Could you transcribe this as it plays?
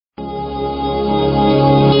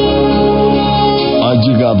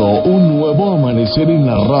llegado un nuevo amanecer en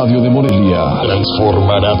la radio de Morelia.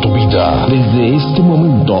 Transformará tu vida. Desde este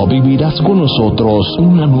momento vivirás con nosotros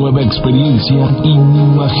una nueva experiencia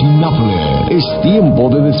inimaginable. Es tiempo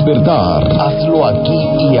de despertar. Hazlo aquí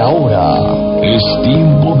y ahora. Es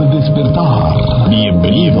tiempo de despertar.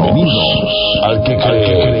 Bienvenidos. Al que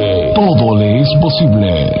cree, todo le es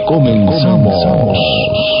posible. Comenzamos.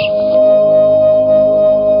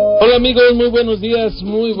 Hola amigos, muy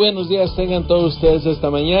buenos días tengan todos ustedes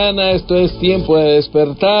esta mañana. Esto es Tiempo de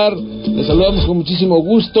Despertar. Les saludamos con muchísimo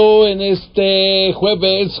gusto en este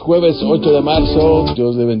jueves 8 de marzo.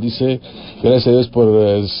 Dios le bendice. Gracias a Dios por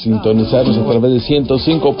sintonizarnos a través de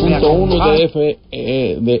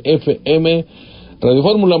 105.1 de FM Radio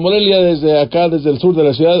Fórmula Morelia, desde acá, desde el sur de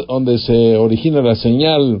la ciudad, donde se origina la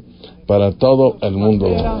señal para todo el mundo.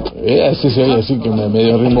 Así se oye, así que me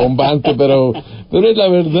medio rimbombante, pero es la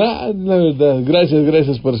verdad.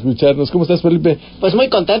 Gracias por escucharnos. ¿Cómo estás, Felipe? Pues muy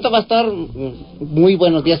contento, Pastor. Muy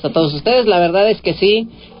buenos días a todos ustedes. La verdad es que sí,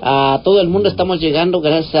 a todo el mundo estamos llegando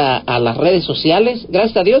gracias a las redes sociales.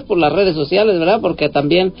 Gracias a Dios por las redes sociales, ¿verdad? Porque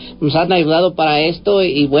también nos han ayudado para esto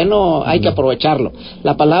y bueno, hay que aprovecharlo.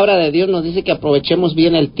 La palabra de Dios nos dice que aprovechemos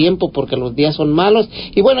bien el tiempo porque los días son malos.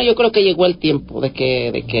 Y bueno, yo creo que llegó el tiempo de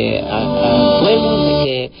que actuemos, de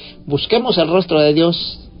que busquemos el rostro de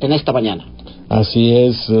Dios en esta mañana. Así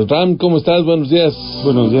es. Ram, ¿cómo estás? Buenos días.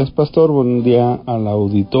 Buenos días, Pastor. Buen día al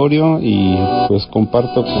auditorio. Y pues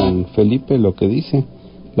comparto con Felipe lo que dice.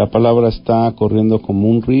 La palabra está corriendo como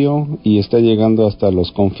un río y está llegando hasta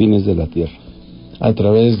los confines de la tierra. A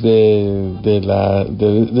través de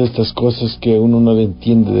estas cosas que uno no le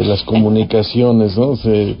entiende, de las comunicaciones, ¿no?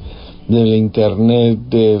 Del internet,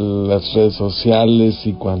 de las redes sociales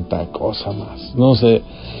y cuánta cosa más. No sé,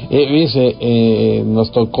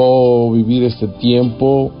 nos tocó vivir este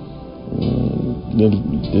tiempo,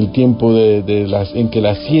 el tiempo en que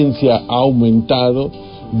la ciencia ha aumentado,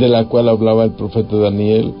 de la cual hablaba el profeta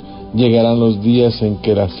Daniel. Llegarán los días en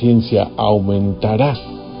que la ciencia aumentará,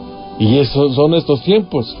 y esos son estos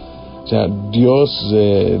tiempos. O sea, Dios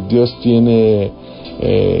tiene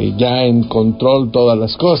ya en control todas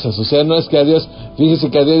las cosas. O sea, no es que a Dios, fíjese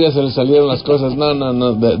que a Dios ya se le salieron las cosas, no,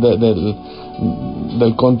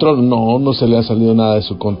 del control, no se le ha salido nada de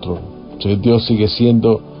su control. O sea, Dios sigue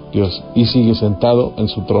siendo Dios y sigue sentado en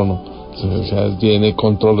su trono. O sea, tiene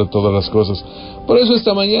control de todas las cosas. Por eso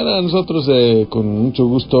esta mañana nosotros con mucho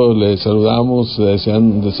gusto les saludamos,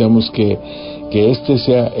 deseamos que este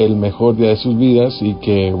sea el mejor día de sus vidas y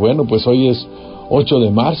que, bueno, pues hoy es 8 de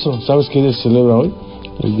marzo. ¿Sabes qué se celebra hoy?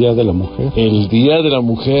 El Día de la Mujer. El Día de la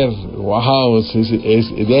Mujer. ¡Wow! Es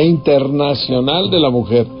Día Internacional de la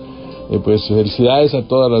Mujer. Pues felicidades a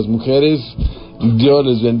todas las mujeres. Dios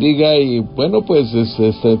les bendiga. Y bueno, pues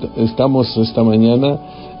estamos esta mañana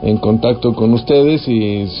en contacto con ustedes.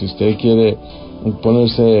 Y si usted quiere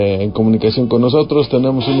ponerse en comunicación con nosotros,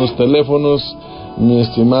 tenemos unos teléfonos, mi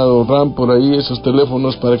estimado Ram, por ahí, esos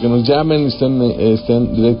teléfonos para que nos llamen y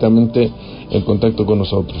estén directamente en contacto con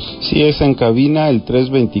nosotros. Sí, es en cabina el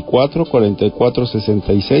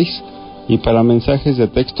 324-4466 y para mensajes de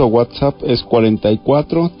texto WhatsApp es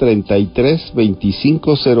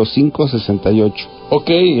 44-33-2505-68. Ok,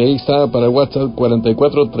 ahí está para WhatsApp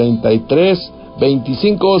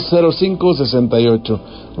 44-33-2505-68.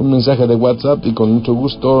 Un mensaje de WhatsApp y con mucho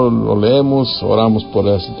gusto lo leemos, oramos por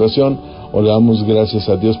la situación o le damos gracias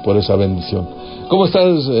a Dios por esa bendición. ¿Cómo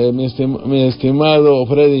estás, mi estimado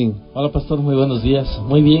Freddy? Hola, Pastor, muy buenos días.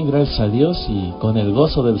 Muy bien, gracias a Dios y con el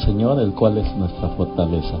gozo del Señor, el cual es nuestra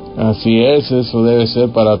fortaleza. Así es, eso debe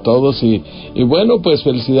ser para todos y bueno, pues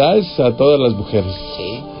felicidades a todas las mujeres.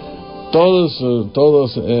 Sí. Todos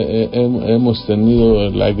hemos tenido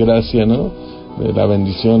la gracia, ¿no?, de la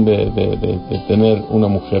bendición de tener una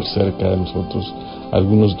mujer cerca de nosotros.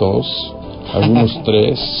 Algunos 2, algunos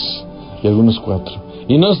 3 y algunos 4.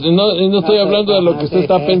 Y no estoy hablando de lo que usted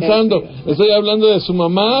está pensando. Estoy hablando de su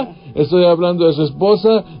mamá, estoy hablando de su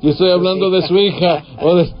esposa y estoy hablando de su hija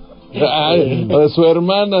o de su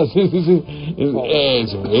hermana. Sí.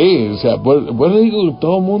 Eso, o sea, bueno, digo,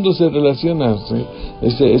 todo mundo se relaciona, ¿sí?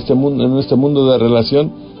 Este mundo, en este mundo de relación,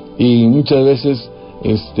 y muchas veces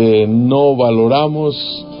no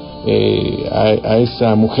valoramos a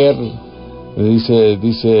esa mujer.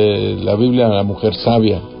 Dice la Biblia, la mujer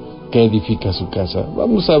sabia que edifica su casa.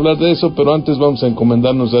 Vamos a hablar de eso, pero antes vamos a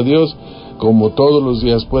encomendarnos a Dios como todos los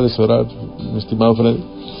días. ¿Puedes orar, mi estimado Freddy?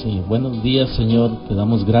 Sí, buenos días, Señor. Te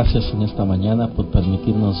damos gracias en esta mañana por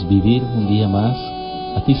permitirnos vivir un día más.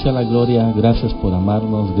 A ti sea la gloria. Gracias por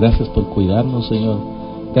amarnos, gracias por cuidarnos, Señor.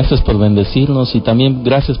 Gracias por bendecirnos y también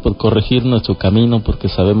gracias por corregir nuestro camino, porque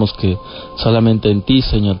sabemos que solamente en ti,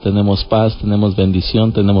 Señor, tenemos paz, tenemos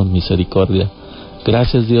bendición, tenemos misericordia.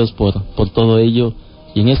 Gracias, Dios, por todo ello.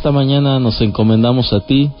 Y en esta mañana nos encomendamos a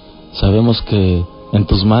ti. Sabemos que en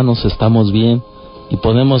tus manos estamos bien y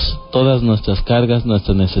ponemos todas nuestras cargas,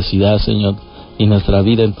 nuestra necesidad, Señor, y nuestra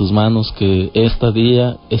vida en tus manos, que este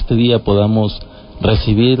día podamos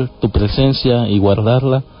recibir tu presencia y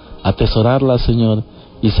guardarla, atesorarla, Señor,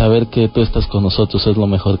 y saber que tú estás con nosotros es lo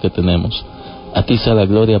mejor que tenemos. A ti sea la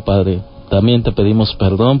gloria, Padre. También te pedimos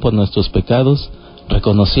perdón por nuestros pecados,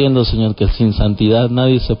 reconociendo, Señor, que sin santidad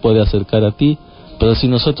nadie se puede acercar a ti, pero si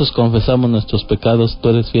nosotros confesamos nuestros pecados, tú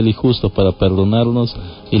eres fiel y justo para perdonarnos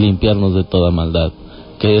y limpiarnos de toda maldad.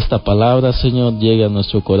 Que esta palabra, Señor, llegue a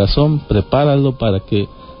nuestro corazón, prepáralo para que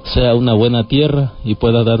sea una buena tierra y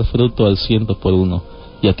pueda dar fruto al 100%.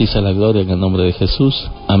 Y a ti sea la gloria en el nombre de Jesús.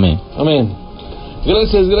 Amén. Amén.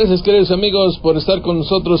 Gracias, queridos amigos, por estar con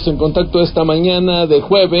nosotros en contacto esta mañana de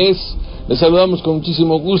jueves. Les saludamos con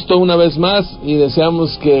muchísimo gusto una vez más y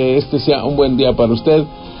deseamos que este sea un buen día para usted.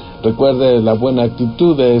 Recuerde, la buena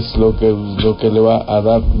actitud es lo que le va a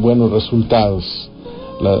dar buenos resultados.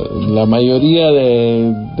 La mayoría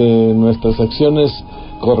de nuestras acciones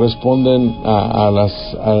corresponden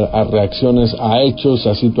a reacciones, a hechos,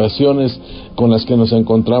 a situaciones con las que nos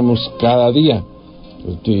encontramos cada día.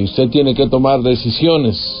 Usted tiene que tomar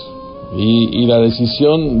decisiones y la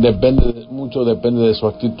decisión depende de su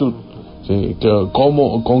actitud, ¿sí?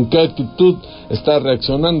 Con qué actitud está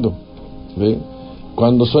reaccionando, ¿sí?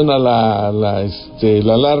 Cuando suena la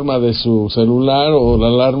alarma de su celular o la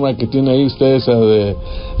alarma que tiene ahí usted, esa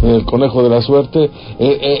del conejo de la suerte,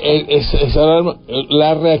 esa alarma,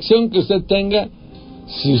 la reacción que usted tenga,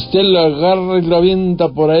 si usted lo agarra y lo avienta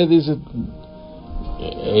por ahí, dice,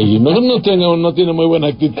 y no tiene muy buena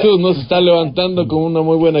actitud, no se está levantando con una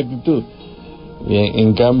muy buena actitud. Y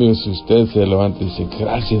en cambio, si usted se levanta y dice,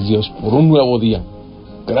 gracias Dios por un nuevo día,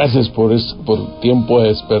 gracias por tiempo de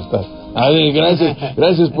despertar,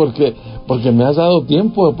 gracias porque me has dado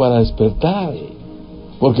tiempo para despertar,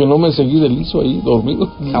 porque no me seguí de liso ahí dormido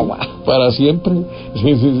para siempre.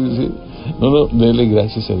 Sí. No, dele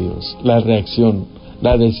gracias a Dios. La reacción,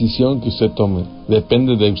 la decisión que usted tome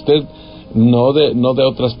depende de usted, no de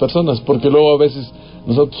otras personas, porque luego a veces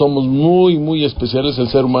nosotros somos muy, muy especiales. El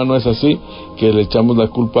ser humano es así, que le echamos la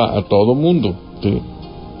culpa a todo mundo, ¿sí?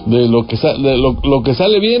 De lo que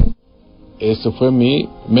sale bien, eso fue mi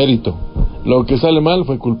mérito. Lo que sale mal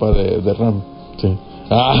fue culpa de Ram, ¿sí?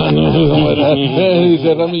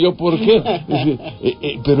 Dice Ram, ¿y yo por qué?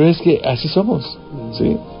 Pero es que así somos,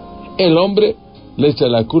 ¿sí? El hombre le echa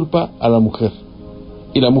la culpa a la mujer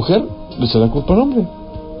y la mujer le echa la culpa al hombre,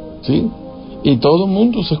 ¿sí? Y todo el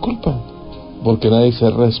mundo se culpa porque nadie se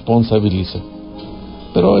responsabiliza.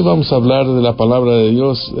 Pero hoy vamos a hablar de la palabra de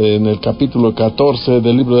Dios en el capítulo 14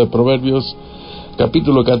 del libro de Proverbios,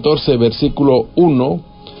 capítulo 14, versículo 1.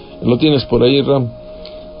 ¿Lo tienes por ahí, Ram?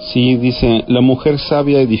 Sí, dice, la mujer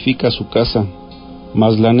sabia edifica su casa,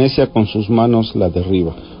 mas la necia con sus manos la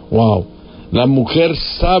derriba. Wow, la mujer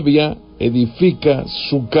sabia edifica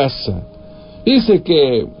su casa. Dice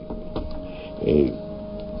que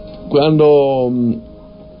cuando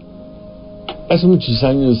hace muchos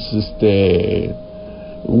años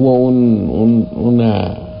hubo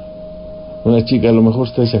una chica, a lo mejor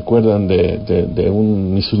ustedes se acuerdan de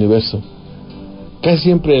un Miss Universo. Casi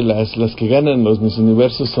siempre las que ganan los Miss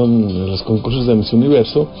Universos son los concursos de Miss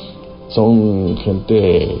Universo, son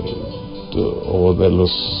gente o de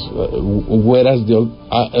los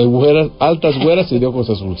altas güeras y de ojos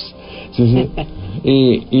azules, sí.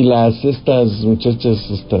 Y estas muchachas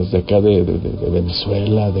de acá de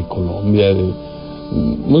Venezuela, de Colombia,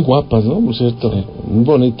 muy guapas, ¿no? Por cierto, sí, muy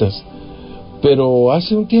bonitas. Pero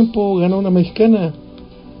hace un tiempo ganó una mexicana,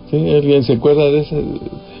 ¿sí? ¿Alguien se acuerda de esa?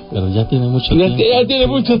 Pero ya tiene mucho tiempo. Ya tiene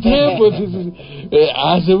mucho tiempo, sí.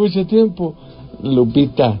 Hace mucho tiempo.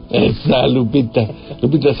 Lupita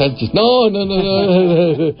Sánchez. No.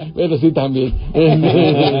 Pero sí también. Le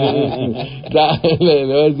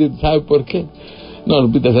voy a decir, ¿sabe por qué? No,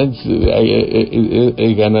 Lupita Sánchez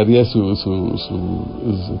ganaría su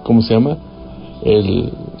 ¿cómo se llama? El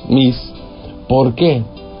Miss. ¿Por qué?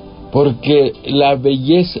 Porque la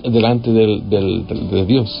belleza delante de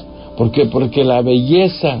Dios. ¿Por qué? Porque la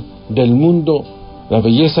belleza del mundo, la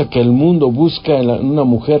belleza que el mundo busca en una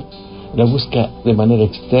mujer, la busca de manera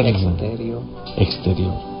externa.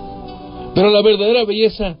 Exterior. Pero la verdadera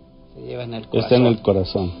belleza se lleva en el corazón. Está en el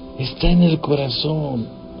corazón. Está en el corazón.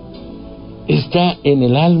 Está en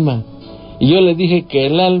el alma. Y yo le dije que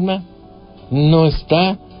el alma no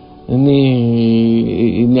está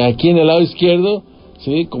ni aquí en el lado izquierdo,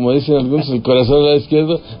 Sí, como dicen algunos, el corazón a la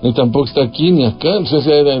izquierda ni tampoco está aquí ni acá, o sea,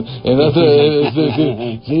 en otro,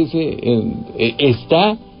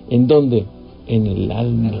 está ¿en dónde? En el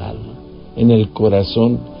alma, en el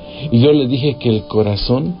corazón. Y yo le dije que el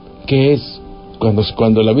corazón, ¿qué es?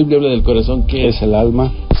 Cuando la Biblia habla del corazón, ¿qué es? Es el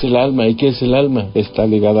alma. Es el alma. ¿Y qué es el alma? Está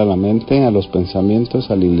ligada a la mente, a los pensamientos,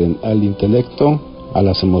 al intelecto, a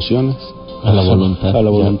las emociones, a la voluntad. Y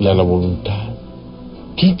a la voluntad.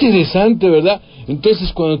 Qué interesante, ¿verdad?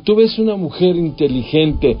 Entonces, cuando tú ves una mujer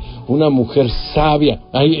inteligente, una mujer sabia,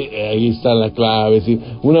 ahí está la clave, ¿sí?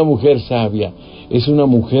 Una mujer sabia es una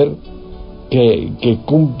mujer que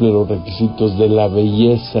cumple los requisitos de la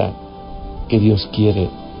belleza que Dios quiere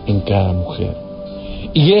en cada mujer.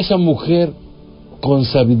 Y esa mujer con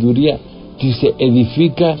sabiduría, dice,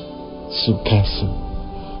 edifica su casa,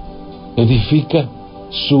 edifica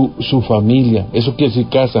su familia. Eso quiere decir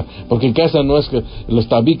casa, porque casa no es que los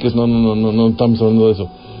tabiques, no estamos hablando de eso.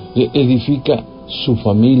 Edifica su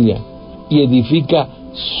familia y edifica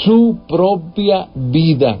su propia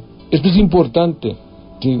vida. Esto es importante,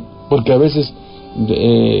 ¿sí? Porque a veces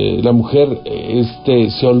la mujer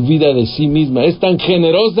se olvida de sí misma, es tan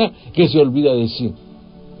generosa que se olvida de sí.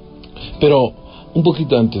 Pero un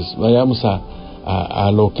poquito antes, vayamos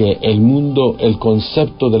a lo que el mundo, el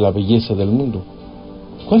concepto de la belleza del mundo.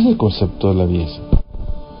 ¿Cuál es el concepto de la belleza?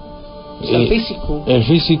 El físico. El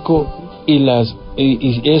físico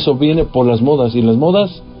y eso viene por las modas, y las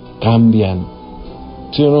modas cambian,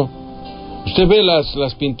 ¿sí o no? Usted ve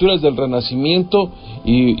las pinturas del Renacimiento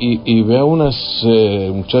y ve a unas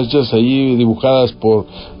muchachas ahí dibujadas por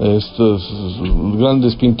estos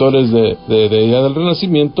grandes pintores de ya del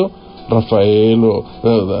Renacimiento, Rafael o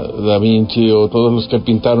Da Vinci o todos los que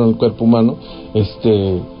pintaron el cuerpo humano,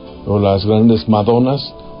 o las grandes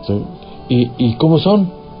Madonas, ¿sí? ¿Y cómo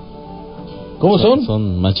son? ¿Cómo son?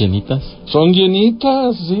 Son más llenitas. Son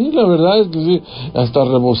llenitas, sí, la verdad es que sí, hasta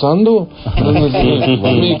rebosando.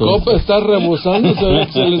 Mi copa está rebosando,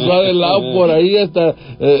 se les va de lado por ahí hasta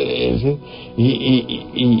sí.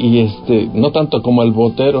 Y no tanto como el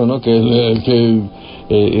botero, ¿no? Que es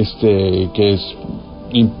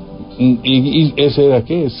y ese era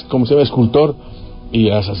 ¿qué es? ¿Cómo se llama? Escultor, y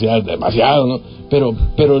las hacía demasiado, ¿no? Pero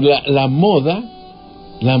la moda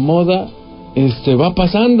va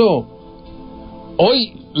pasando.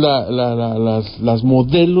 Hoy las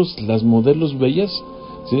modelos bellas,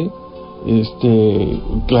 ¿sí?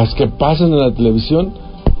 Las que pasan en la televisión,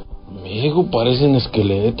 amigo, parecen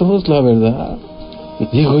esqueletos, la verdad.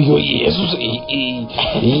 Digo yo, y eso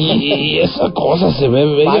y esa cosa se ve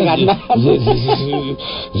bella.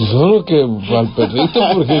 Solo que al perrito,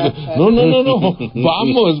 porque no,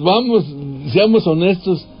 vamos, seamos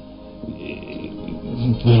honestos.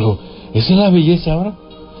 Pero ¿esa es la belleza ahora?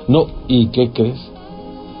 No, ¿y qué crees?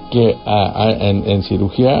 Que en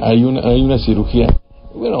cirugía hay una cirugía,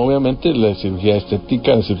 bueno, obviamente la cirugía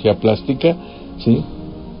estética, la cirugía plástica, ¿sí?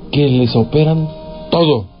 Que les operan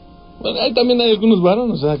todo. Bueno, también hay algunos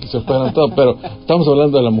varones, o sea, que se operan todo, pero estamos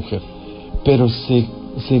hablando de la mujer. Pero se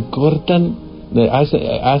cortan,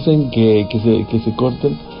 hacen que se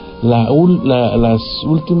corten las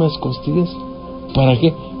últimas costillas. ¿Para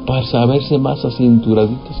qué? Para saberse más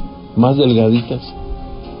acinturaditas, más delgaditas.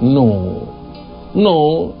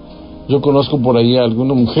 No, yo conozco por ahí a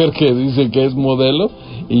alguna mujer que dice que es modelo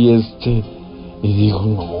y digo,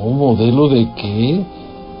 no, ¿modelo de qué?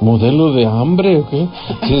 ¿Modelo de hambre o qué?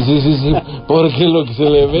 Sí, porque lo que se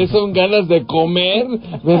le ve son ganas de comer,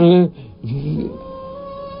 pero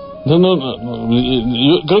no,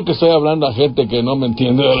 yo creo que estoy hablando a gente que no me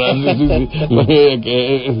entiende, ¿verdad?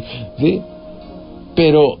 Sí,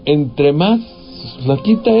 pero entre más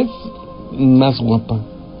flaquita es, más guapa.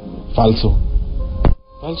 Falso,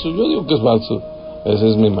 yo digo que es falso. Esa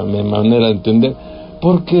es mi manera de entender,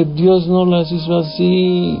 porque Dios no las hizo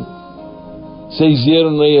así, se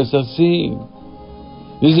hicieron ellas así.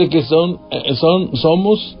 Dice que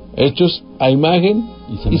somos hechos a imagen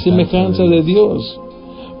y semejanza de Dios.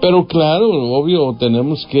 Pero claro, obvio,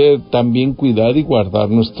 tenemos que también cuidar y guardar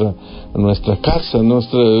nuestra casa,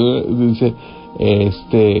 dice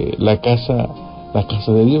la casa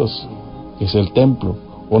de Dios, que es el templo.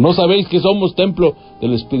 ¿O no sabéis que somos templo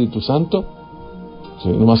del Espíritu Santo? Sí,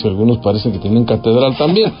 nomás que algunos parecen que tienen catedral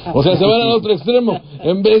también. O sea, se van al otro extremo.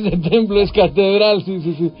 En vez de templo es catedral, sí.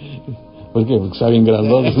 ¿Por qué? Porque está bien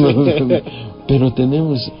grandote, ¿no? Pero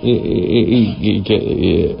tenemos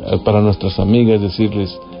para nuestras amigas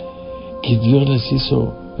decirles que Dios les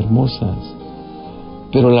hizo hermosas.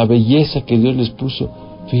 Pero la belleza que Dios les puso,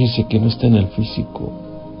 fíjense que no está en el físico.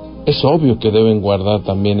 es obvio que deben guardar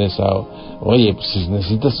también esa... Oye, pues si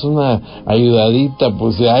necesitas una ayudadita,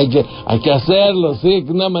 pues hay que hacerlo, sí,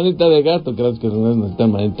 una manita de gato, creo que no necesita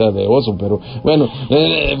manita de oso, pero bueno,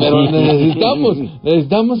 pero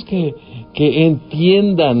necesitamos que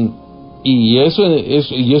entiendan, y esto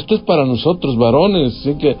es para nosotros varones,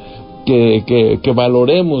 sí, que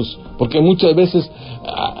valoremos, porque muchas veces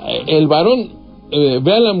el varón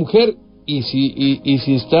ve a la mujer y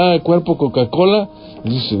si está cuerpo Coca-Cola,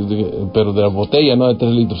 pero de la botella, no de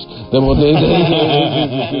 3 litros, de botella, de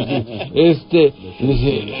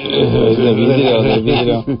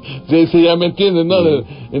vidrio. Sí, ya me entienden, ¿no?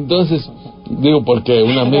 Entonces, digo, porque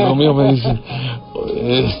un amigo mío me dice,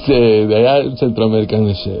 de allá centroamericano,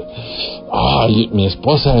 dice, ay, mi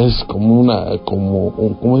esposa es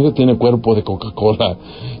como ella tiene cuerpo de Coca-Cola,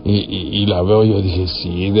 y la veo, yo dije,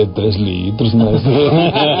 sí, de 3 litros, maestro.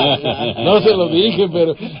 No se lo dije,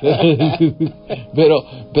 pero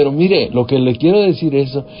mire, lo que le quiero decir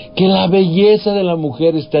es que la belleza de la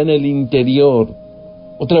mujer está en el interior.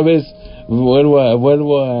 Otra vez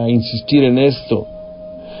vuelvo a insistir en esto.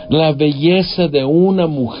 La belleza de una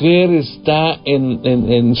mujer está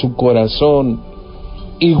en su corazón,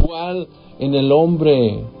 igual en el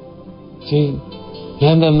hombre, sí. Y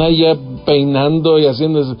andan ahí ya peinando y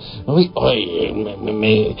haciendo eso. Oye,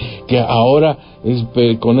 que ahora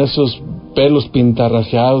con esos pelos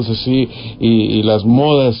pintarrajeados así y las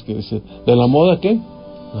modas, ¿de la moda qué?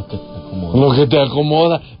 Lo que te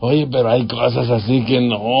acomoda. Oye, pero hay cosas así que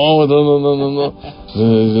no.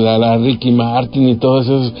 La Ricky Martin y todo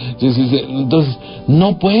eso. Sí. Entonces,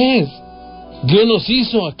 no, pues, Dios nos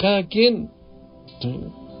hizo a cada quien, ¿sí?,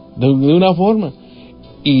 de una forma.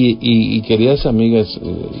 Y queridas amigas,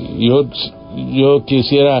 yo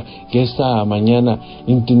quisiera que esta mañana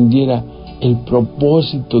entendiera el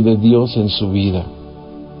propósito de Dios en su vida.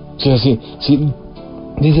 O sea, si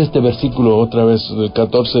dice este versículo otra vez, el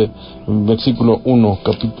 14, versículo 1,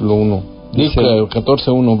 capítulo 1. Dice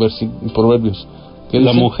 14:1, Proverbios.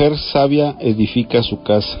 La mujer sabia edifica su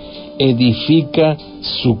casa. Edifica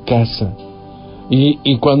su casa.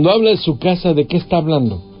 Y cuando habla de su casa, ¿de qué está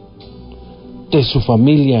hablando? De su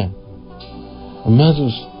familia.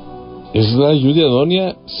 Amados, ¿es la ayuda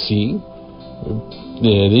idónea? Sí.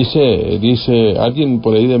 Dice alguien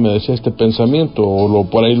por ahí me decía este pensamiento, o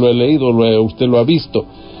por ahí lo he leído, usted lo ha visto.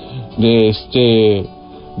 Dios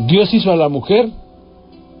hizo a la mujer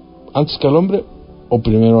antes que al hombre, o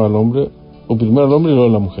primero al hombre y luego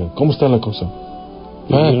a la mujer. ¿Cómo está la cosa?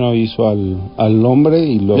 Primero hizo al hombre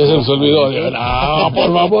y luego... Ya se nos olvidó. No,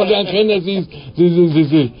 por favor, lean Génesis.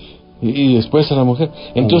 Sí. Y después a la mujer.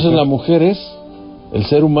 Entonces la mujer es el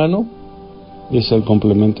ser humano. Es el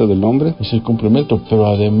complemento del hombre. Es el complemento, pero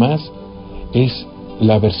además es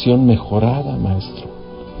la versión mejorada, maestro.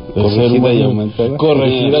 Corregida y aumentada.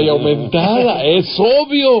 Corregida y aumentada. Es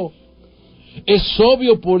obvio.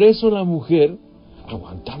 Por eso la mujer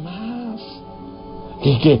aguanta más.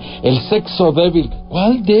 Que el sexo débil.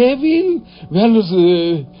 ¿Cuál débil? Vean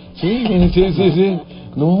sí.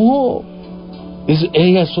 No.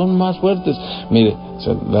 Ellas son más fuertes. Mire,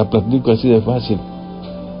 la platico así de fácil.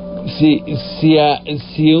 Si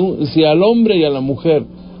al hombre y a la mujer,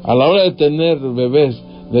 a la hora de tener bebés,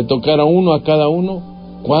 le tocara uno a cada uno,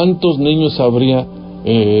 ¿cuántos niños habría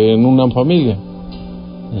en una familia?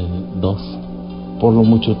 2. Por lo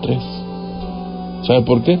mucho 3. ¿Sabe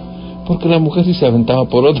por qué? Porque la mujer sí se aventaba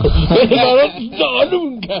por otro. Pero el varón, no,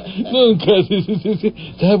 nunca. Sí.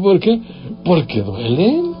 ¿Sabe por qué? Porque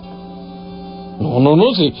duelen.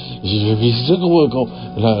 No, sí. ¿Viste como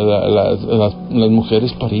las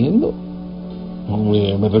mujeres pariendo?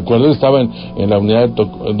 Me recuerdo, estaba en la unidad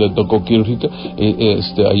de tocoquirúrgica,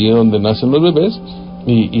 allí donde nacen los bebés,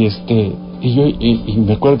 y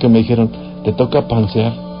me acuerdo que me dijeron, te toca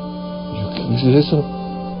pansear. Y yo, ¿qué dices eso?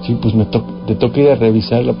 Sí, pues te toca ir a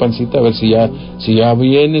revisar la pancita, a ver si ya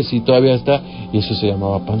viene, si todavía está, y eso se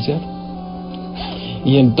llamaba pansear.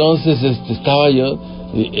 Y entonces estaba yo,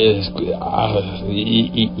 y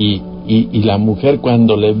la mujer,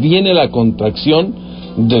 cuando le viene la contracción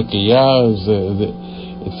de que ya se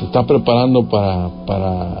está preparando para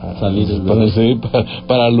salir,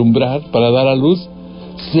 para alumbrar, para dar a luz,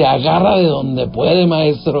 se agarra de donde puede,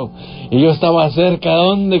 maestro. Y yo estaba cerca,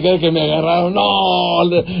 ¿dónde cree que me agarraron? No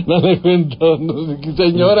le cuento,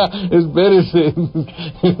 señora, espérese.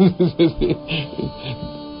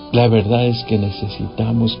 La verdad es que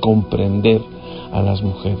necesitamos comprender a las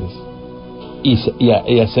mujeres y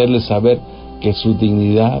hacerles saber que su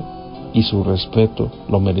dignidad y su respeto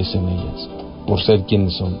lo merecen ellas, por ser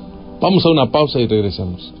quienes son. Vamos a una pausa y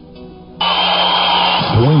regresamos.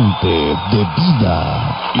 Fuente de vida,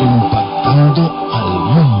 impactando al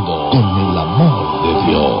mundo con el amor de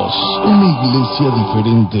Dios. Una iglesia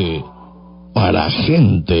diferente para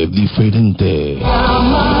gente diferente.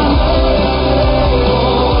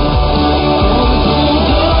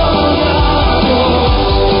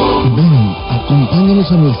 Ven,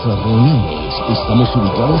 acompáñanos a nuestras reuniones. Estamos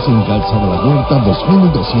ubicados en Calzada, la Huerta,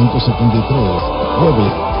 2273,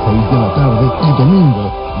 jueves 6 de la tarde y domingo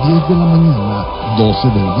 10 de la mañana, 12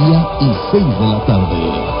 del día y 6 de la tarde.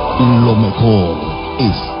 Lo mejor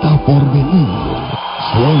está por venir.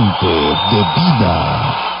 Fuente de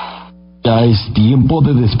vida. Ya es tiempo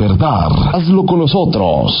de despertar. Hazlo con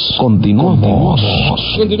nosotros. Continuamos,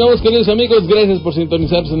 queridos amigos. Gracias por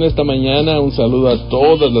sintonizarse en esta mañana. Un saludo a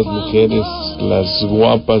todas las mujeres, las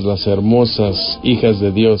guapas, las hermosas hijas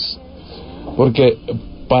de Dios. Porque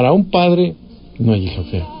para un padre no hay hija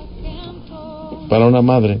fea. Para una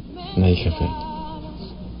madre no hay hija fea.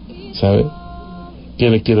 ¿Sabe? ¿Qué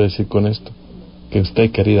le quiero decir con esto? Que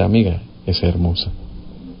usted, querida amiga, es hermosa.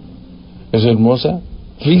 Es hermosa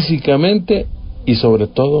físicamente y sobre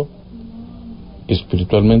todo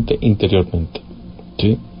espiritualmente, interiormente,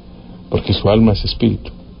 ¿sí? Porque su alma es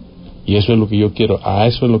espíritu, y eso es lo que yo quiero, a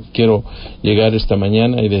eso es lo que quiero llegar esta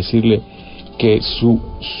mañana, y decirle que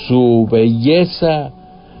su belleza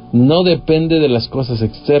no depende de las cosas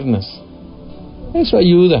externas. Eso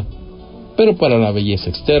ayuda, pero para la belleza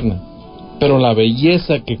externa. Pero la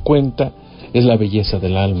belleza que cuenta es la belleza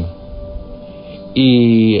del alma.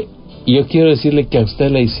 Y yo quiero decirle que a usted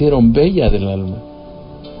la hicieron bella del alma.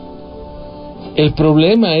 El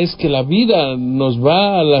problema es que la vida nos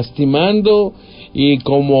va lastimando, y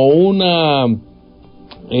como una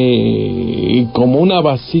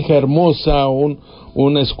vasija hermosa,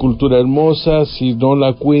 una escultura hermosa, si no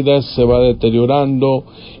la cuidas se va deteriorando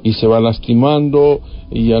y se va lastimando,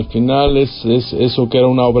 y al final es eso que era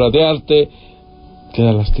una obra de arte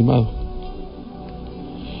queda lastimado.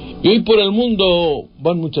 Y hoy por el mundo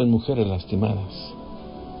van muchas mujeres lastimadas,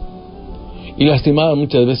 y lastimadas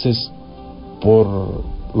muchas veces por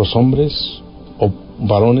los hombres o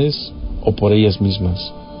varones o por ellas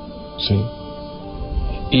mismas, ¿sí?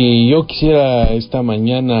 Y yo quisiera esta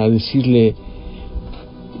mañana decirle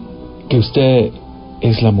que usted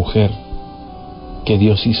es la mujer que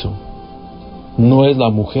Dios hizo. No es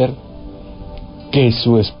la mujer que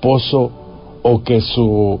su esposo o que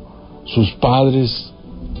sus padres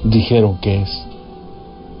dijeron que es.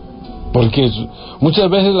 Porque muchas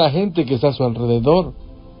veces la gente que está a su alrededor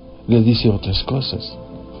le dice otras cosas.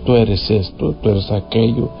 Tú eres esto, tú eres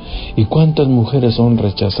aquello. ¿Y cuántas mujeres son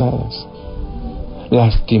rechazadas,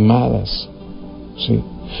 lastimadas, ¿sí?,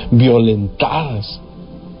 violentadas?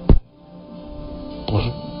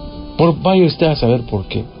 Vaya usted a saber por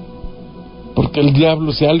qué. Porque el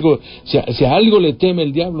diablo, si a algo le teme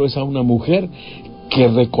el diablo, es a una mujer que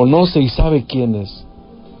reconoce y sabe quién es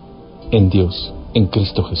en Dios, en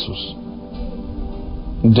Cristo Jesús.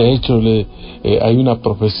 De hecho, hay una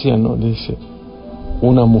profecía, ¿no? Le dice,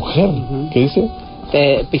 una mujer, ¿qué dice?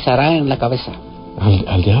 Te pisará en la cabeza.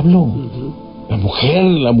 Al diablo. La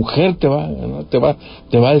mujer te va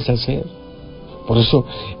a deshacer. Por eso,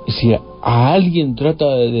 si a alguien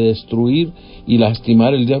trata de destruir y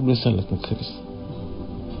lastimar el diablo, es a las mujeres.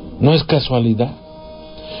 No es casualidad.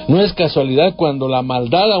 No es casualidad cuando la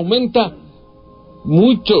maldad aumenta.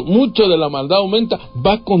 Mucho de la maldad aumenta,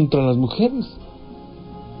 va contra las mujeres.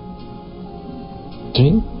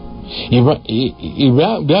 ¿Sí? Y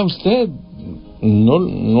vea usted,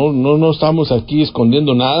 no estamos aquí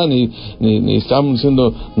escondiendo nada, ni estamos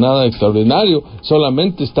haciendo nada extraordinario,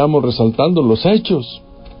 solamente estamos resaltando los hechos.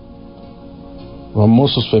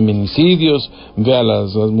 Famosos feminicidios, vea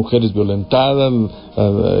las mujeres violentadas,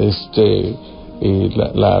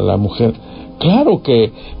 la mujer. Claro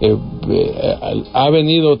que ha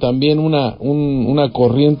venido también una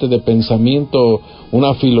corriente de pensamiento,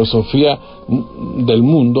 una filosofía del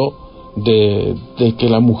mundo de que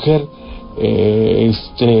la mujer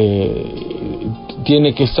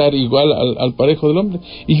tiene que estar igual al parejo del hombre.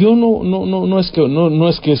 Y yo no es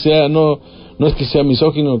que sea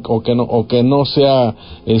misógino o que no sea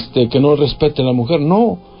que no respete a la mujer,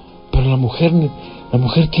 no, pero la mujer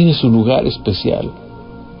tiene su lugar especial.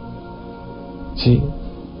 Sí.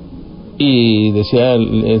 Y decía,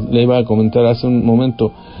 le iba a comentar hace un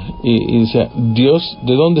momento, y decía, Dios,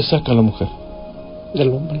 ¿de dónde saca a la mujer?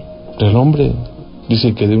 Del hombre. Del hombre.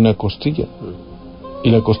 Dice que de una costilla, y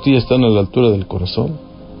la costilla está a la altura del corazón,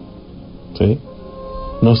 ¿sí?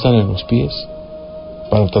 No están en los pies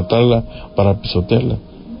para tratarla, para pisotearla,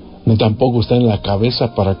 ni tampoco está en la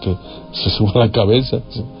cabeza para que se suba la cabeza,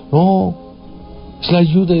 ¿sí? No, es la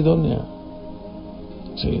ayuda idónea.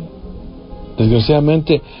 ¿sí?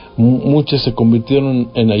 Desgraciadamente, muchas se convirtieron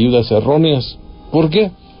en ayudas erróneas. ¿Por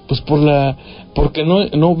qué? Pues porque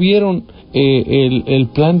no vieron el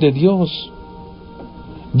plan de Dios.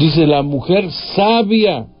 Dice la mujer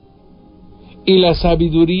sabia, y la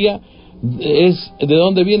sabiduría ¿de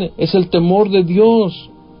dónde viene? Es el temor de Dios.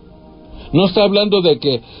 No está hablando de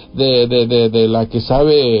que de la que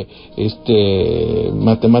sabe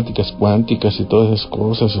matemáticas cuánticas y todas esas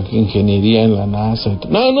cosas, ingeniería en la NASA.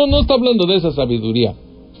 No está hablando de esa sabiduría.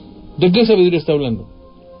 ¿De qué sabiduría está hablando?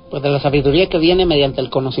 Pues de la sabiduría que viene mediante el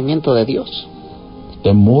conocimiento de Dios.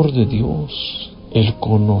 Temor de Dios, el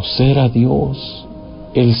conocer a Dios,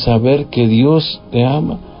 el saber que Dios te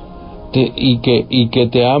ama y que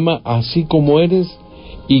te ama así como eres,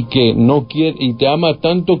 y que no quiere, y te ama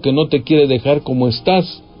tanto que no te quiere dejar como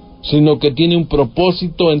estás, sino que tiene un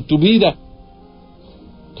propósito en tu vida.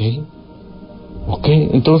 ¿Ok?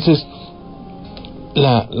 Entonces,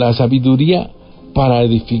 la sabiduría para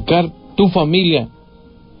edificar tu familia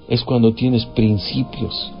es cuando tienes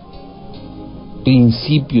principios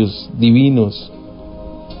divinos,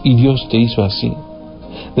 y Dios te hizo así.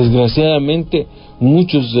 Desgraciadamente,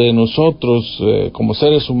 muchos de nosotros, como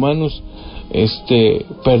seres humanos,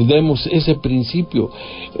 perdemos ese principio,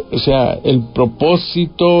 o sea, el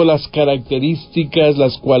propósito, las características,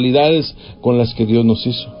 las cualidades con las que Dios nos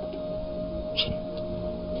hizo. Sí.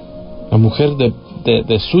 La mujer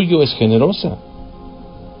de suyo es generosa.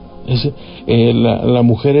 La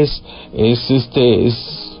mujer es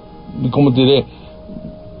 ¿cómo diré?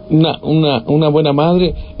 Una buena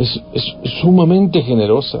madre es sumamente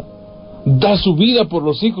generosa, da su vida por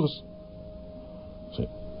los hijos. Sí.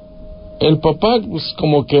 El papá, pues,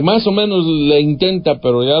 como que más o menos le intenta,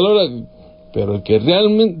 pero ya pero la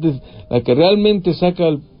que realmente saca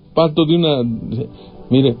el pato de una...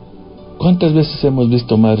 Mire, ¿cuántas veces hemos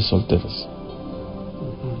visto madres solteras?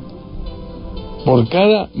 Por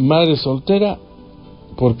cada madre soltera,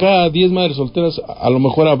 por cada 10 madres solteras, a lo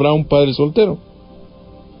mejor habrá un padre soltero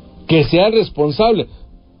que sea responsable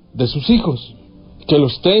de sus hijos, que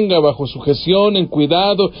los tenga bajo sujeción, en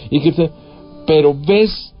cuidado, pero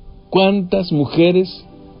ves cuántas mujeres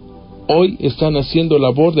hoy están haciendo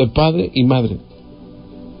labor de padre y madre.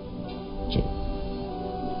 Sí.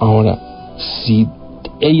 Ahora, si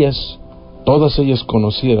todas ellas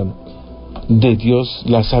conocieran de Dios,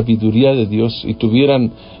 la sabiduría de Dios, y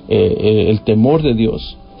tuvieran el temor de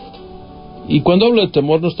Dios, y cuando hablo de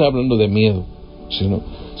temor no estoy hablando de miedo, sino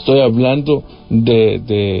estoy hablando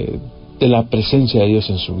de la presencia de Dios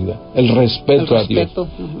en su vida, el respeto a Dios,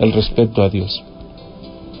 el respeto a Dios.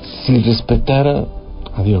 Si respetara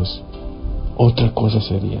a Dios, otra cosa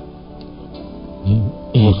sería,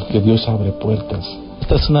 porque Dios abre puertas.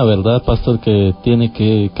 Esta es una verdad, pastor, que tiene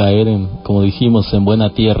que caer como dijimos, en buena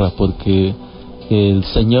tierra, porque el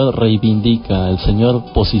Señor reivindica, el Señor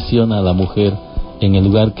posiciona a la mujer en el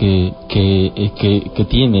lugar que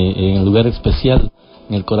tiene, en el lugar especial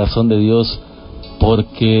en el corazón de Dios,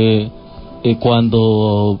 porque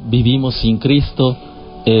cuando vivimos sin Cristo,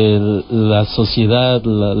 la sociedad,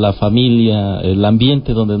 la familia, el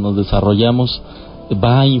ambiente donde nos desarrollamos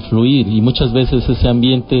va a influir, y muchas veces ese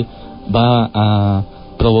ambiente va a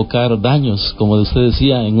provocar daños, como usted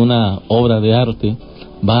decía, en una obra de arte,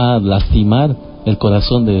 va a lastimar el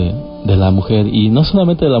corazón de la mujer, y no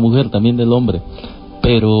solamente de la mujer, también del hombre.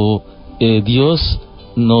 Pero Dios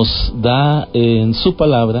nos da en su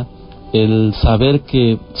palabra el saber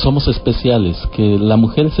que somos especiales, que la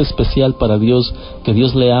mujer es especial para Dios, que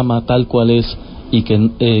Dios le ama tal cual es, y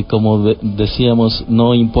que como decíamos,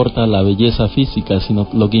 no importa la belleza física, sino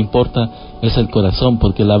lo que importa es el corazón,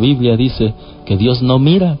 porque la Biblia dice que Dios no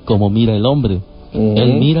mira como mira el hombre,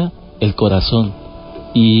 Él mira el corazón,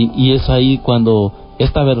 y es ahí cuando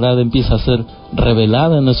esta verdad empieza a ser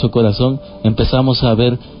revelada en nuestro corazón, empezamos a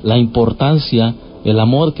ver la importancia, el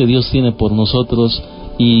amor que Dios tiene por nosotros,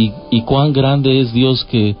 y cuán grande es Dios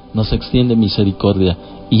que nos extiende misericordia.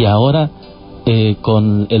 Y ahora,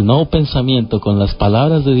 con el nuevo pensamiento, con las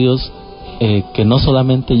palabras de Dios, que no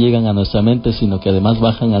solamente llegan a nuestra mente, sino que además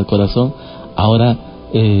bajan al corazón, ahora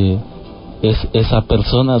esa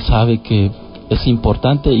persona sabe que es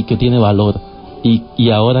importante y que tiene valor, y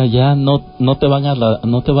ahora ya no te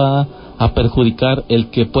va a perjudicar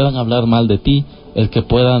el que puedan hablar mal de ti, el que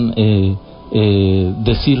puedan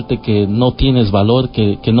decirte que no tienes valor,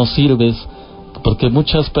 que no sirves, porque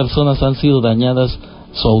muchas personas han sido dañadas,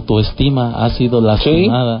 su autoestima ha sido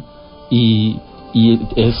lastimada, ¿sí? y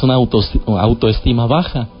es una autoestima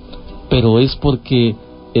baja, pero es porque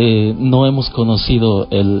no hemos conocido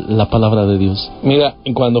la palabra de Dios. Mira,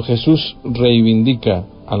 cuando Jesús reivindica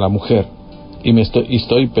a la mujer, y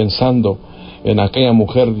estoy pensando en aquella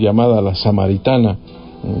mujer llamada la samaritana,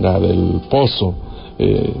 la del pozo,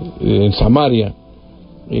 en Samaria,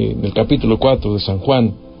 en el capítulo 4 de San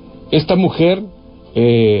Juan. Esta mujer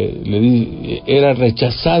era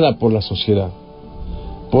rechazada por la sociedad,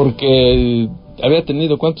 porque había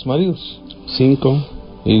tenido ¿cuántos maridos? 5.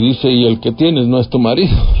 Y dice, y el que tienes no es tu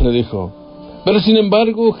marido, le dijo. Pero sin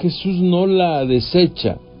embargo Jesús no la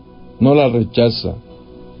desecha, no la rechaza,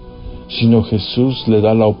 sino Jesús le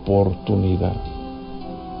da la oportunidad.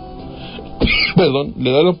 Perdón,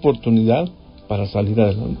 le da la oportunidad para salir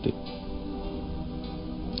adelante.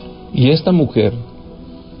 Y esta mujer,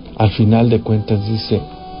 al final de cuentas, dice,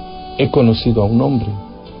 he conocido a un hombre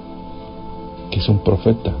que es un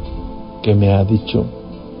profeta, que me ha dicho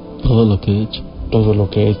todo lo que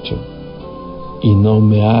he hecho, y no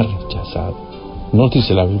me ha rechazado. No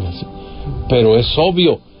dice la Biblia así, pero es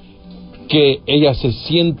obvio que ella se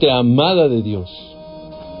siente amada de Dios,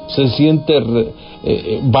 se siente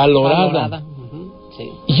valorada. Sí.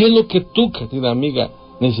 Y es lo que tú, querida amiga,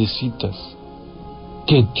 necesitas,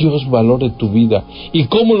 que Dios valore tu vida. ¿Y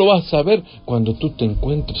cómo lo vas a saber? Cuando tú te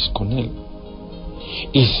encuentres con Él.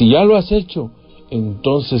 Y si ya lo has hecho,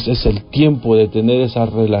 entonces es el tiempo de tener esa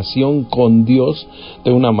relación con Dios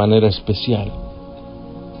de una manera especial,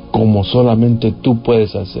 como solamente tú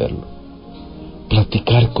puedes hacerlo.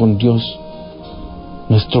 Platicar con Dios,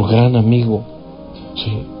 nuestro gran amigo,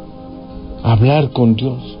 ¿sí? Hablar con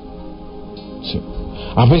Dios, ¿sí?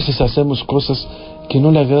 A veces hacemos cosas que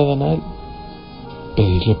no le agradan a Él,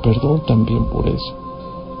 pedirle perdón también por eso.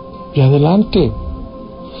 Y adelante,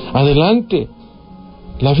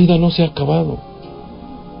 la vida no se ha acabado,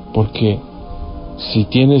 porque si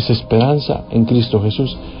tienes esperanza en Cristo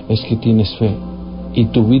Jesús, es que tienes fe, y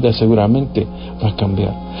tu vida seguramente va a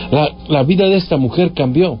cambiar. La vida de esta mujer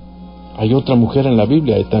cambió. Hay otra mujer en la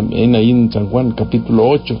Biblia, también ahí en San Juan capítulo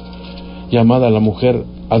 8, llamada la mujer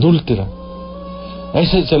adúltera. A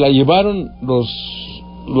esa se la llevaron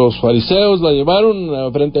los fariseos, la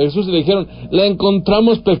llevaron frente a Jesús y le dijeron, la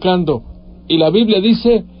encontramos pecando, y la Biblia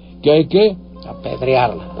dice que hay que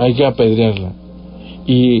apedrearla.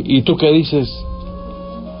 ¿Y tú qué dices?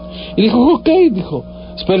 Y dijo, dijo,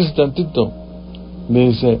 espérese tantito. Me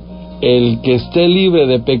dice, el que esté libre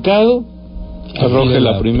de pecado, arroje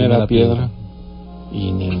la primera piedra.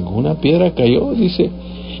 Y ninguna piedra cayó, dice.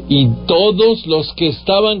 Y todos los que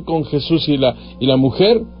estaban con Jesús y la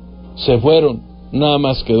mujer se fueron. Nada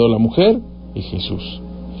más quedó la mujer y Jesús.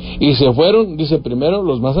 Y se fueron, dice, primero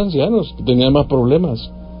los más ancianos, que tenían más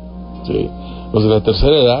problemas, ¿sí? Los de la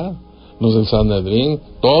tercera edad, los del Sanedrín,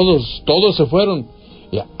 todos se fueron.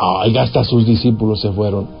 Y hasta sus discípulos se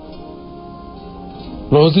fueron.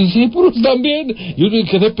 Los discípulos también. Yo me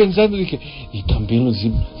quedé pensando y dije, ¿y también los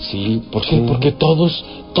discípulos? Sí, ¿por qué? Porque todos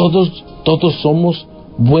somos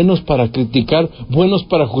buenos para criticar, buenos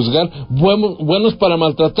para juzgar, buenos para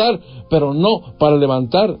maltratar, pero no para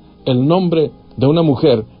levantar el nombre de una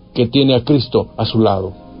mujer que tiene a Cristo a su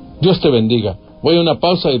lado. Dios te bendiga. Voy a una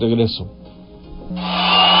pausa y regreso.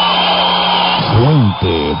 Fuente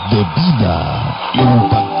de vida,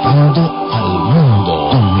 impactando al mundo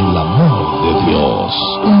con el amor de Dios.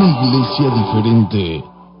 Una iglesia diferente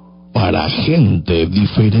para gente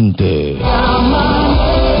diferente.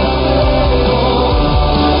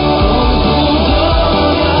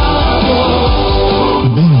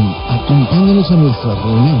 Ven, acompáñanos a nuestras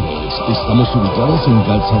reuniones. Estamos ubicados en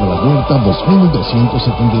Calzada, la Huerta,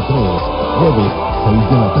 2273, jueves 6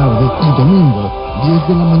 de la tarde y domingo 10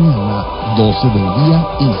 de la mañana, 12 del día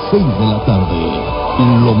y 6 de la tarde.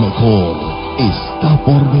 Lo mejor está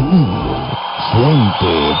por venir.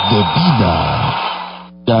 Fuente de vida.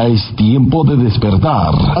 Ya es tiempo de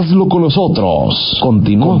despertar. Hazlo con nosotros.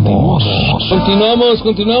 Continuamos,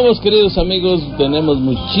 queridos amigos. Tenemos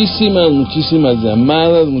muchísimas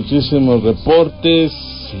llamadas, muchísimos reportes,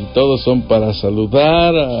 y todos son para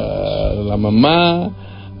saludar a la mamá,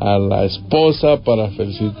 a la esposa, para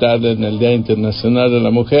felicitarle en el Día Internacional de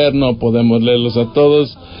la Mujer. No podemos leerlos a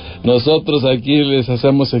todos. Nosotros aquí les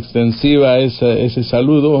hacemos extensiva ese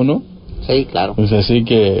saludo, ¿o no? Sí, claro. Pues así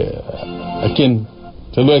que, ¿a quién?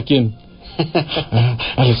 ¿Saluda a quién?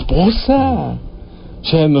 A la esposa. O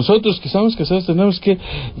sea, nosotros que estamos casados tenemos que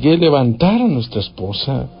levantar a nuestra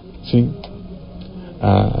esposa, ¿sí?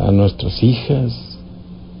 A nuestras hijas,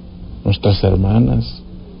 nuestras hermanas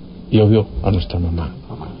y obvio a nuestra mamá.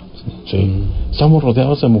 Sí. Estamos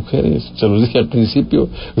rodeados de mujeres. Se los dije al principio.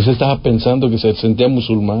 Usted estaba pensando que se sentía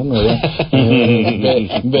musulmán, ¿verdad?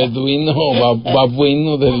 Beduino o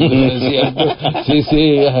babuino del desierto.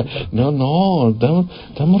 Sí. No,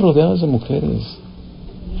 estamos rodeados de mujeres.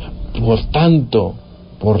 Por tanto,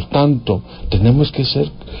 Por tanto, tenemos que ser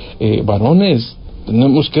varones,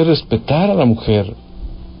 tenemos que respetar a la mujer.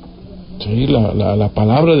 Sí, la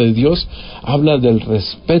palabra de Dios habla del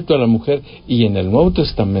respeto a la mujer, y en el Nuevo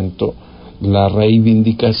Testamento la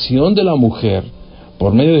reivindicación de la mujer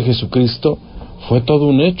por medio de Jesucristo fue todo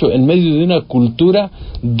un hecho, en medio de una cultura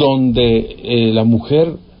donde la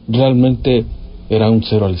mujer realmente era un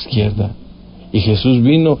cero a la izquierda. Y Jesús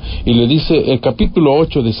vino y le dice, el capítulo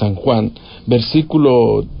 8 de San Juan,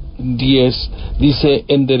 versículo 10, dice: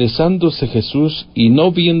 enderezándose Jesús y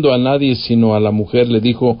no viendo a nadie sino a la mujer, le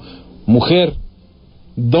dijo: mujer,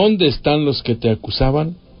 ¿dónde están los que te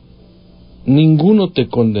acusaban? Ninguno te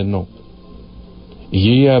condenó.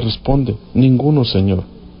 Y ella responde: ninguno, Señor.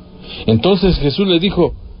 Entonces Jesús le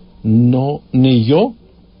dijo: no, ni yo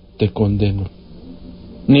te condeno,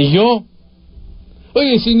 ni yo.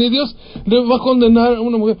 Oye, si ni Dios le va a condenar a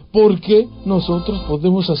una mujer, ¿por qué nosotros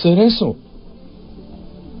podemos hacer eso?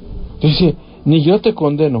 Dice: ni yo te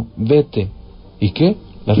condeno, vete. ¿Y qué?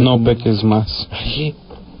 No peques más. Ay,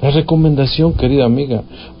 la recomendación, querida amiga.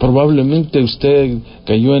 Probablemente usted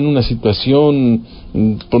cayó en una situación,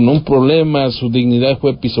 por un problema, su dignidad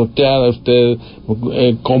fue pisoteada, usted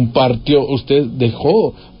compartió, usted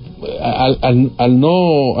dejó al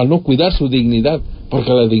no cuidar su dignidad,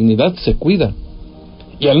 porque la dignidad se cuida.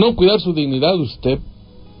 Y al no cuidar su dignidad, usted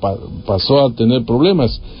pasó a tener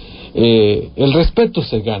problemas. El respeto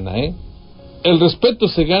se gana, El respeto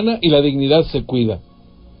se gana y la dignidad se cuida.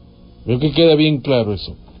 Creo que queda bien claro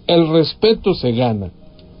eso. El respeto se gana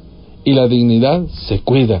y la dignidad se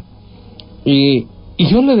cuida. Y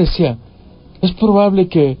yo le decía, es probable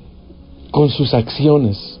que con sus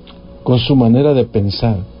acciones, con su manera de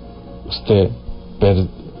pensar, usted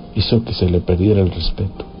hizo que se le perdiera el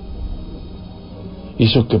respeto,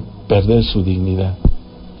 hizo que perder su dignidad.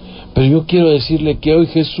 Pero yo quiero decirle que hoy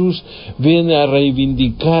Jesús viene a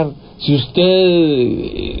reivindicar. Si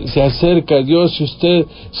usted se acerca a Dios, si usted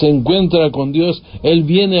se encuentra con Dios, Él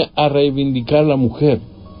viene a reivindicar a la mujer,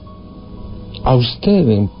 a usted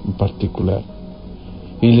en particular,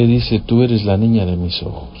 y le dice: tú eres la niña de mis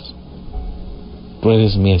ojos, tú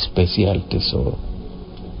eres mi especial tesoro.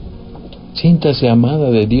 Siéntase amada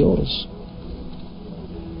de Dios,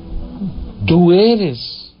 tú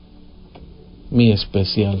eres mi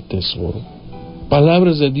especial tesoro.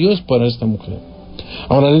 Palabras de Dios para esta mujer.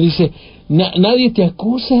 Ahora le dice: nadie te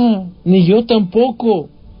acusa, ni yo tampoco,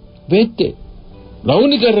 vete. La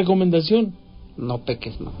única recomendación: no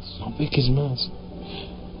peques más. No peques más.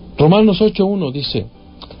 Romanos 8:1 dice: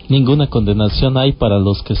 ninguna condenación hay para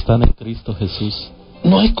los que están en Cristo Jesús.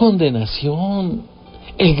 No hay condenación.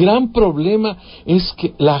 El gran problema es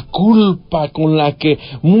que la culpa con la que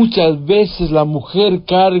muchas veces la mujer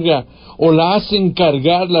carga, o la hacen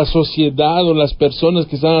cargar la sociedad o las personas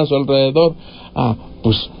que están a su alrededor,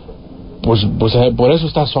 pues por eso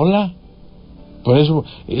está sola. Por eso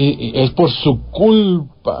es por su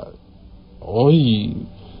culpa. Hoy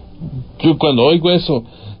yo cuando oigo eso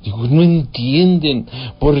digo: no entienden,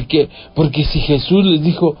 porque si Jesús les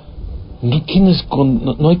dijo: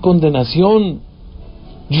 no hay condenación,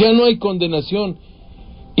 ya no hay condenación.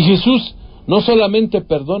 Y Jesús no solamente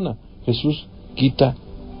perdona, Jesús quita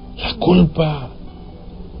la culpa.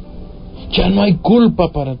 Ya no hay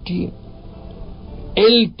culpa para ti.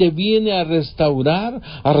 Él te viene a restaurar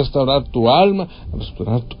tu alma, a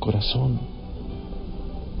restaurar tu corazón.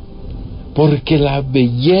 Porque la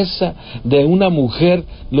belleza de una mujer,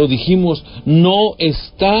 lo dijimos, no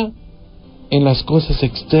está en las cosas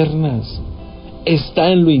externas, está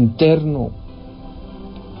en lo interno,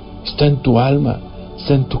 está en tu alma,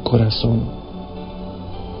 está en tu corazón.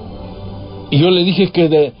 Y yo le dije que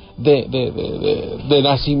de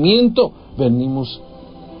nacimiento venimos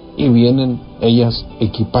y vienen ellas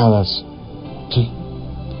equipadas. Sí.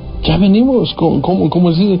 Ya venimos,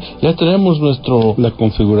 como decir, ya tenemos nuestra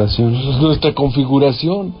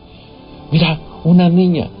configuración. Mira, una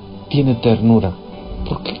niña tiene ternura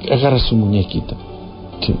porque agarra su muñequita.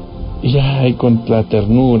 Sí. Y ay, con la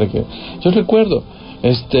ternura que yo recuerdo,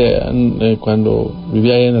 cuando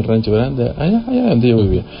vivía allá en el Rancho Grande, allá donde yo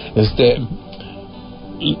vivía,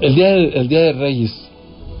 el día de Reyes,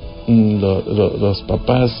 los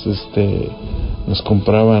papás nos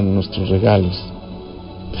compraban nuestros regalos.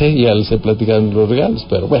 Sí, ya les he platicado los regalos,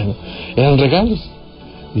 pero bueno, eran regalos.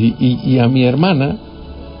 Y a mi hermana,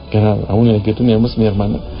 que era la única que teníamos, mi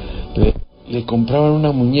hermana, le compraban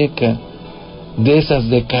una muñeca de esas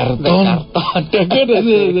de cartón. ¿Te acuerdas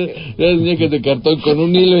de las muñecas de cartón con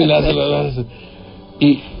un hilo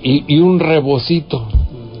y un rebocito?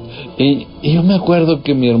 Y yo me acuerdo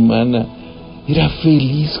que mi hermana era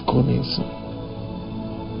feliz con eso.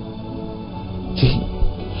 Sí,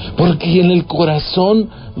 Porque en el corazón,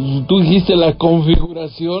 tú dijiste la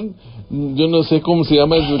configuración, yo no sé cómo se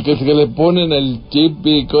llama eso, que le ponen el chip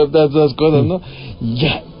y todas esas cosas, ¿no?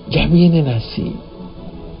 Ya vienen así.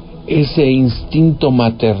 Ese instinto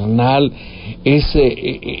maternal,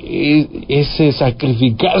 ese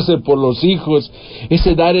sacrificarse por los hijos,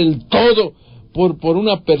 ese dar el todo por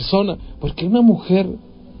una persona, porque una mujer,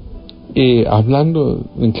 hablando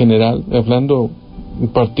en general, hablando en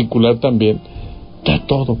particular también, da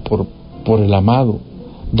todo por el amado,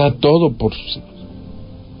 da todo por sus hijos.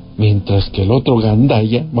 Mientras que el otro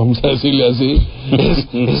gandalla, vamos a decirle así,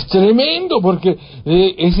 es tremendo, porque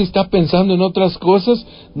ese está pensando en otras cosas,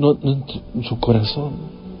 no en su corazón.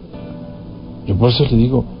 Yo por eso le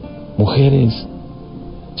digo, mujeres,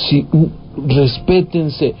 sí,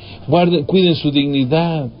 respétense, cuiden su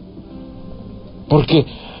dignidad, porque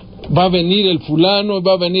va a venir el fulano,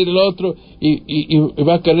 va a venir el otro y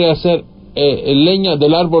va a querer hacer leña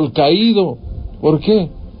del árbol caído. ¿Por qué?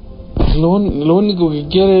 Lo único que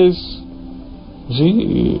quiere es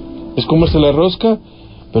comerse la rosca,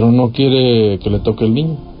 pero no quiere que le toque el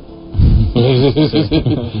niño.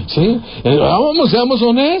 Sí, seamos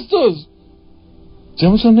honestos,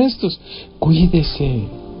 cuídese.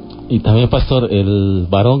 Y también, pastor, el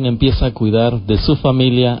varón empieza a cuidar de su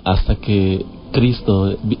familia hasta que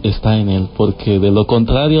Cristo está en él, porque de lo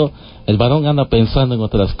contrario el varón anda pensando en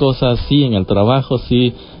otras cosas, sí, en el trabajo,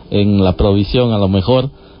 sí, en la provisión a lo mejor,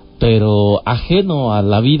 pero ajeno a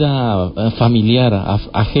la vida familiar,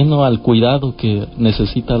 ajeno al cuidado que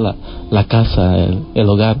necesita la casa, el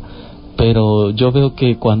hogar. Pero yo veo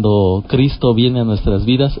que cuando Cristo viene a nuestras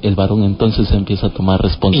vidas, el varón entonces empieza a tomar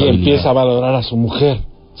responsabilidad. Y empieza a valorar a su mujer.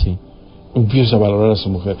 Sí. Empieza a valorar a su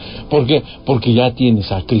mujer. ¿Por qué? Porque ya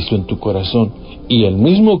tienes a Cristo en tu corazón. Y el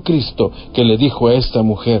mismo Cristo que le dijo a esta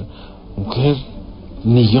mujer, mujer,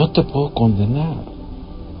 ni yo te puedo condenar.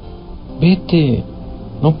 Vete,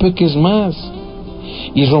 no peques más.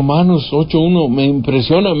 Y Romanos 8:1 me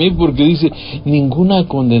impresiona a mí porque dice, ninguna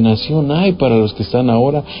condenación hay para los que están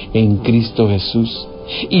ahora en Cristo Jesús.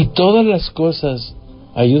 Y todas las cosas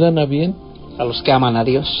ayudan a bien a los que aman a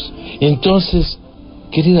Dios. Entonces,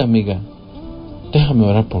 querida amiga, déjame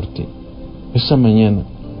orar por ti. Esta mañana,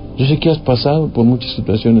 yo sé que has pasado por muchas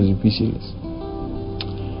situaciones difíciles,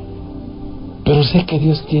 pero sé que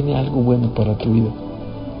Dios tiene algo bueno para tu vida.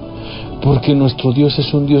 Porque nuestro Dios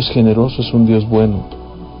es un Dios generoso, es un Dios bueno.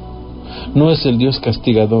 No es el Dios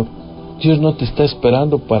castigador. Dios no te está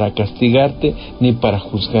esperando para castigarte ni para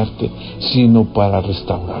juzgarte, sino para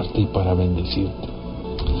restaurarte y para bendecirte.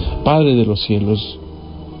 Padre de los cielos,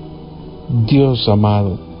 Dios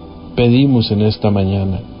amado, pedimos en esta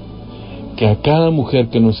mañana que a cada mujer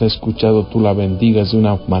que nos ha escuchado tú la bendigas de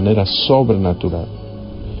una manera sobrenatural.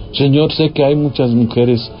 Señor, sé que hay muchas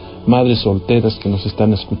mujeres, madres solteras que nos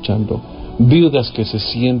están escuchando, viudas que se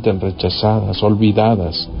sienten rechazadas,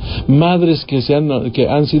 olvidadas, madres que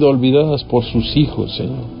han sido olvidadas por sus hijos,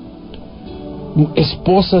 Señor,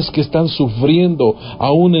 esposas que están sufriendo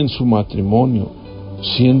aún en su matrimonio,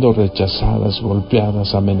 siendo rechazadas,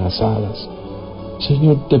 golpeadas, amenazadas.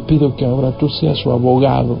 Señor, te pido que ahora tú seas su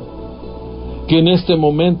abogado, que en este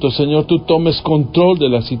momento, Señor, tú tomes control de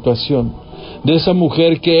la situación de esa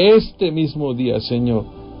mujer que este mismo día, Señor,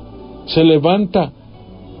 se levanta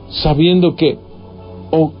sabiendo que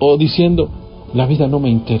o diciendo, la vida no me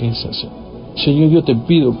interesa, Señor. Señor, yo te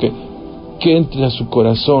pido que entre a su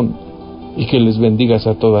corazón y que les bendigas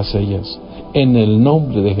a todas ellas. En el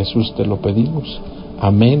nombre de Jesús te lo pedimos.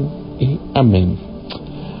 Amén y amén.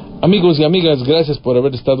 Amigos y amigas, gracias por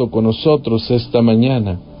haber estado con nosotros esta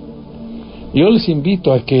mañana. Yo les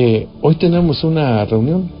invito a que hoy tenemos una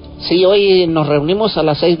reunión. Sí, hoy nos reunimos a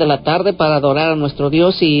las 6 de la tarde para adorar a nuestro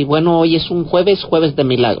Dios y bueno, hoy es un jueves de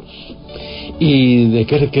milagros. ¿Y de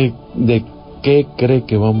qué cree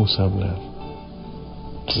que vamos a hablar?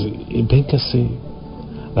 Véngase,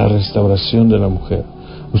 la restauración de la mujer.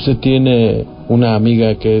 Usted tiene una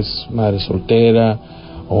amiga que es madre soltera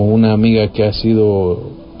o una amiga que ha sido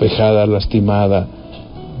vejada, lastimada.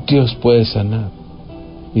 Dios puede sanar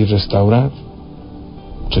y restaurar.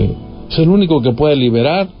 Sí, es el único que puede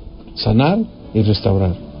liberar, sanar y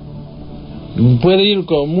restaurar. Puede ir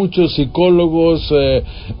con muchos psicólogos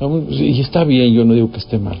y está bien, yo no digo que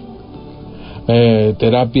esté mal,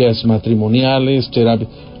 terapias matrimoniales,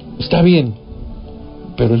 está bien,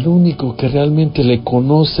 pero el único que realmente le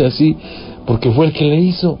conoce así, porque fue el que le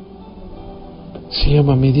hizo, se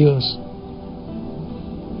llama mi Dios.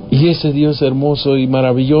 Y ese Dios hermoso y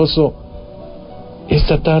maravilloso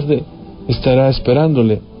esta tarde estará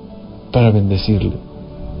esperándole para bendecirle.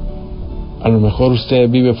 A lo mejor usted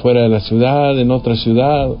vive fuera de la ciudad, en otra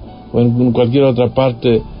ciudad o en cualquier otra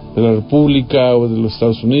parte de la República o de los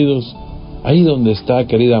Estados Unidos, ahí donde está,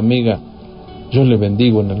 querida amiga, yo le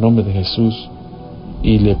bendigo en el nombre de Jesús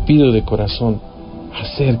y le pido de corazón,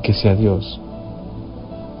 acérquese a Dios.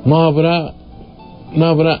 No habrá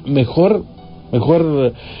mejor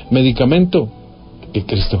medicamento que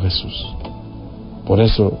Cristo Jesús. Por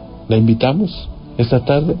eso la invitamos esta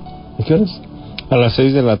tarde. ¿A qué horas? A las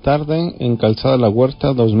 6 de la tarde en Calzada la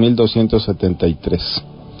Huerta 2273.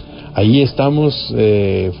 Ahí estamos,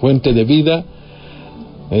 Fuente de Vida,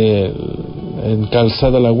 en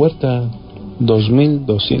Calzada la Huerta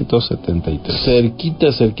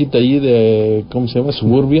 2273. Cerquita allí de, ¿cómo se llama?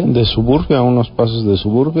 Suburbia. De Suburbia, a unos pasos de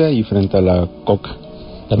Suburbia y frente a la Coca.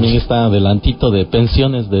 También está adelantito de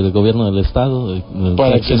pensiones del gobierno del estado,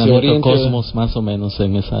 para que se oriente. Cosmos, más o menos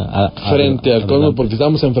en esa frente al Cosmos, porque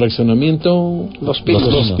estamos en fraccionamiento Los Pinos.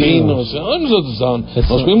 Nosotros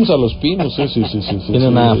nos fuimos a Los Pinos. Sí. Tiene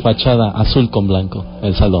una fachada azul con blanco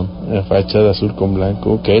el salón. Una fachada azul con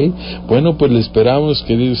blanco, ok. Bueno, pues le esperamos,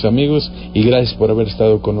 queridos amigos, y gracias por haber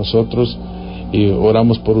estado con nosotros, y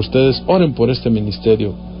oramos por ustedes. Oren por este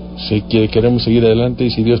ministerio. Si queremos seguir adelante, y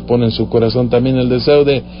si Dios pone en su corazón también el deseo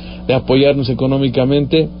de apoyarnos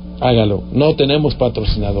económicamente, hágalo. No tenemos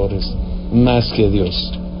patrocinadores más que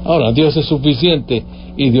Dios. Ahora, Dios es suficiente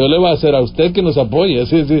y Dios le va a hacer a usted que nos apoye.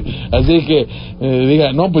 Así que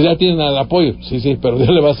diga, no, pues ya tienen el apoyo. Sí, pero Dios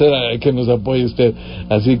le va a hacer a que nos apoye usted.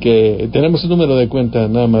 Así que tenemos un número de cuenta,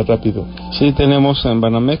 nada más rápido. Sí, tenemos en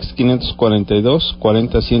Banamex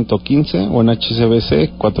 542-40-115 o en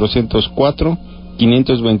HSBC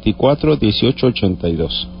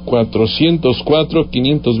 404-524-1882.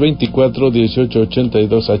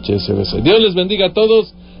 404-524-1882 HSBC. Dios les bendiga a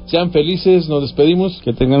todos. Sean felices, nos despedimos.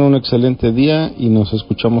 Que tengan un excelente día y nos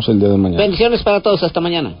escuchamos el día de mañana. Bendiciones para todos, hasta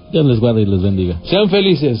mañana. Dios les guarde y les bendiga. Sean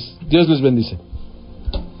felices, Dios les bendice.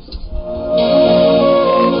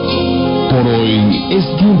 Por hoy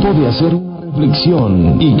es tiempo de hacer una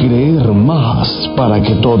reflexión y creer más para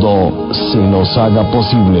que todo se nos haga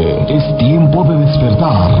posible. Es tiempo de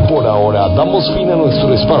despertar. Por ahora damos fin a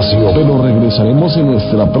nuestro espacio, pero regresaremos en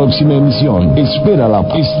nuestra próxima emisión. Espérala.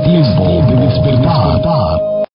 Es tiempo de despertar.